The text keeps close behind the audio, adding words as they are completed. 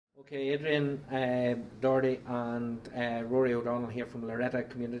Okay, Adrian Doherty and Rory O'Donnell here from Loretta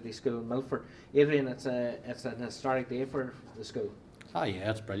Community School, Milford. Adrian, it's an historic day for the school. Ah,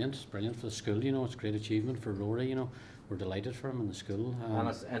 yeah, it's brilliant. It's brilliant for the school. It's a great achievement for Rory. We're delighted for him in the school.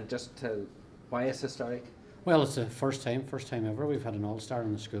 And just to, why is historic? Well, it's the first time ever we've had an all-star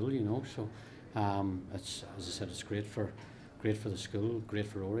in the school. So it's, as I said, it's great for the school, great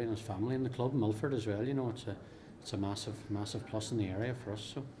for Rory and his family and the club, Milford as well. It's a massive plus in the area for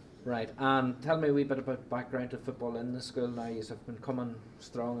us. So. Right, and tell me a wee bit about background of football in the school now. You've been coming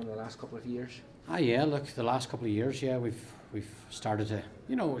strong in the last couple of years. Ah, yeah. Look, the last couple of years, yeah, we've started to,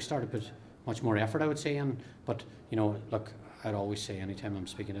 we started to put much more effort, I would say. But look, I'd always say anytime I'm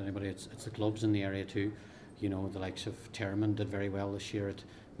speaking to anybody, it's the clubs in the area too. The likes of Tyrone did very well this year at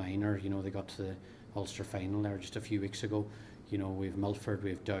minor. They got to the Ulster final there just a few weeks ago. We've Milford,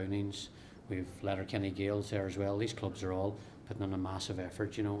 we've Downings, we've Letterkenny Gales there as well. These clubs are all putting in a massive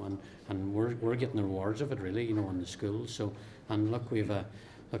effort, and we're getting the rewards of it really, in the school. So, and look,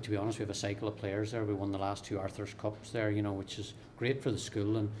 to be honest, we have a cycle of players there. We won the last 2 Arthur's Cups there, which is great for the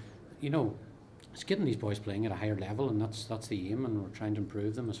school, and it's getting these boys playing at a higher level, and that's the aim, and we're trying to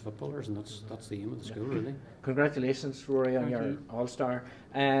improve them as footballers, and that's the aim of the school really. Congratulations, Rory, on your All-Star.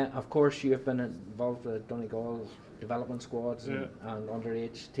 Of course, you have been involved with Donegal development squads and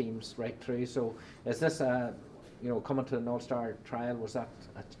underage teams right through. So, is this coming to an All-Star trial, was that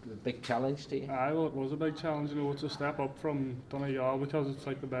a big challenge to you? Well, it was a big challenge. It's a step up from Donegal because it's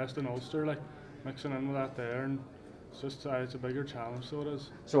like the best in Ulster, like mixing in with that there, and it's just it's a bigger challenge, so it is.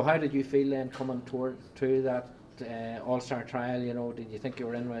 So how did you feel then coming to that All-Star trial? Did you think you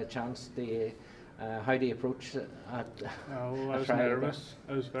were in with a chance? How do you approach it? Well, I was nervous.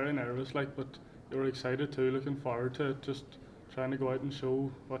 I was very nervous, but you were excited too, looking forward to it, just trying to go out and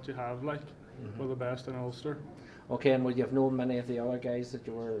show what you have, for the best in Ulster. Okay, and would you have known many of the other guys that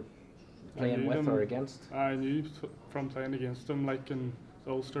you were playing with or against? I knew from playing against them, in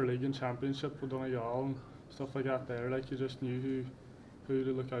the Ulster League and Championship with Donegal and stuff like that there. You just knew who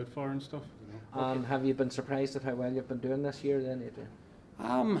to look out for and stuff. Have you been surprised at how well you've been doing this year then, Adrian?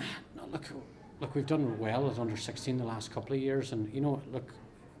 No, look, we've done well at under 16 the last couple of years, and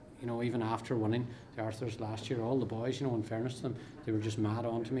even after winning the Arthurs last year, all the boys, in fairness to them, they were just mad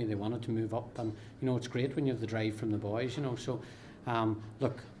on to me. They wanted to move up, and it's great when you have the drive from the boys, So,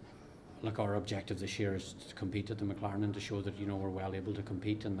 look, our objective this year is to compete at the McLaren, to show that we're well able to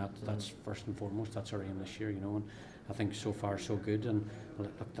compete, and that's first and foremost. That's our aim this year, And I think so far so good, and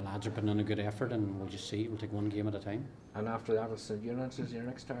look, the lads are putting in a good effort, and we'll just see. We'll take one game at a time. And after that, St Eunan's is your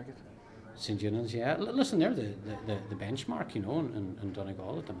next target. St Eunan's, yeah. Listen, they're the benchmark, in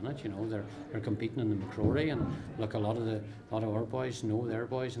Donegal at the minute. They're competing in the McCrory, and look, a lot of our boys know their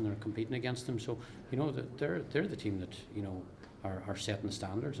boys, and they're competing against them. So they're the team that are setting the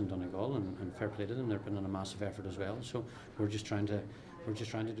standards in Donegal, and fair play to them. They're putting in a massive effort as well. So we're just trying to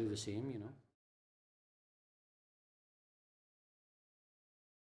do the same,